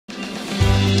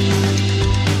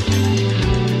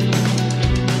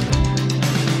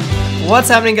What's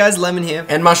happening, guys? Lemon here.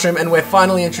 And Mushroom, and we're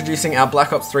finally introducing our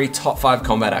Black Ops 3 top 5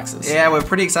 combat axes. Yeah, we're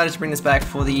pretty excited to bring this back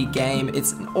for the game.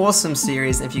 It's an awesome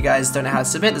series, and if you guys don't know how to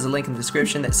submit, there's a link in the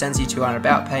description that sends you to our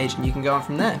About page, and you can go on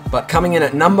from there. But coming in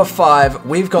at number 5,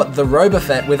 we've got the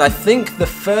Robofet with, I think, the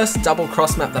first double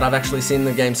cross map that I've actually seen in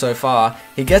the game so far.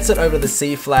 He gets it over the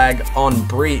C flag on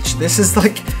Breach. This is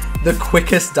like the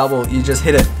quickest double. You just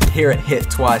hear it hit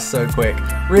twice so quick.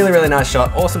 Really, really nice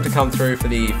shot. Awesome to come through for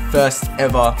the first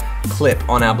ever clip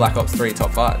on our Black Ops 3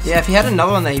 top 5s. Yeah, if he had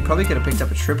another one there, he probably could have picked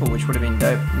up a triple, which would have been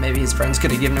dope. Maybe his friends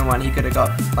could have given him one. He could have got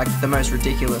like the most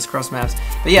ridiculous cross maps.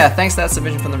 But yeah, thanks to that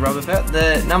submission from the Robofet.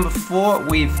 The number 4,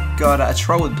 we've got a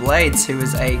Troll with Blades, who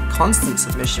is a constant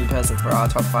submission person for our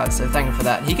top 5, so thank him for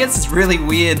that. He gets this really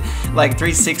weird like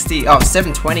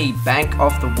 720 bank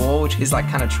off the wall, which is like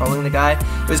kind of trolling the guy.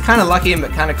 It was kind of lucky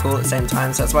but kind of cool at the same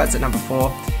time, so that's why it's at number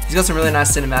 4. He's got some really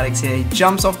nice cinematics here. He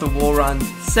jumps off the wall run,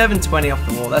 720 off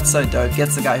the wall. That's so dope.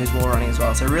 Gets the guy who's wall running as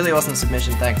well. So really awesome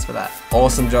submission. Thanks for that.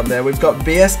 Awesome job there. We've got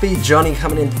BSB Johnny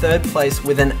coming in 3rd place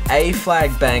with an A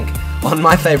flag bank on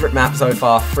my favorite map so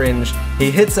far, Fringe. He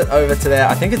hits it over to there.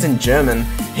 I think it's in German.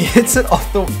 He hits it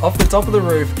off the top of the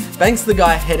roof, banks the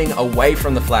guy heading away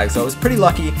from the flag. So it was pretty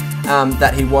lucky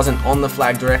that he wasn't on the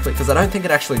flag directly, because I don't think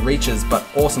it actually reaches, but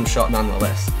awesome shot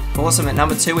nonetheless. Awesome. At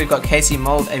number 2, we've got Casey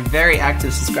Mold, a very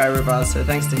active subscriber of ours, so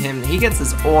thanks to him. He gets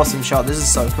this awesome shot. This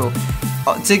is so cool.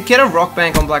 To get a rock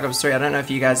bank on Black Ops 3, I don't know if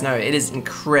you guys know, it is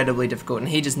incredibly difficult, and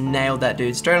he just nailed that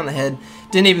dude straight on the head.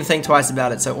 Didn't even think twice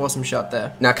about it, so awesome shot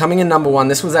there. Now coming in number 1,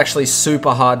 this was actually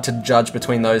super hard to judge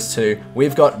between those two.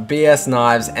 We've got BS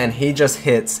Knives, and he just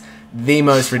hits the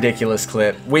most ridiculous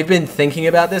clip. We've been thinking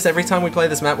about this every time we play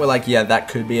this map. We're like, yeah, that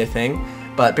could be a thing.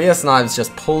 But BS Knives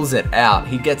just pulls it out.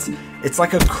 It's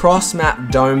like a cross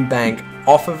map dome bank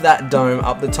off of that dome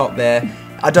up the top there.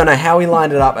 I don't know how he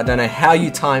lined it up. I don't know how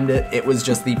you timed it. It was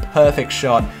just the perfect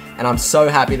shot. And I'm so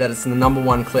happy that it's the number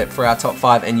 1 clip for our top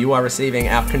 5, and you are receiving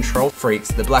our Control Freaks,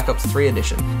 the Black Ops 3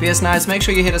 edition. BS Knives, make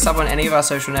sure you hit us up on any of our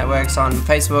social networks, on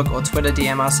Facebook or Twitter,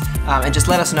 DM us, and just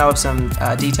let us know of some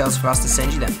details for us to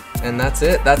send you them. And that's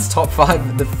it. That's top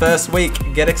 5 the first week.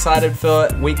 Get excited for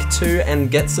week 2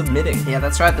 and get submitting. Yeah,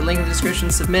 that's right. The link in the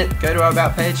description. Submit. Go to our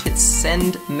About page, hit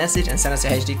send message, and send us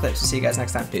your HD clips. We'll see you guys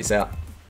next time. Peace out.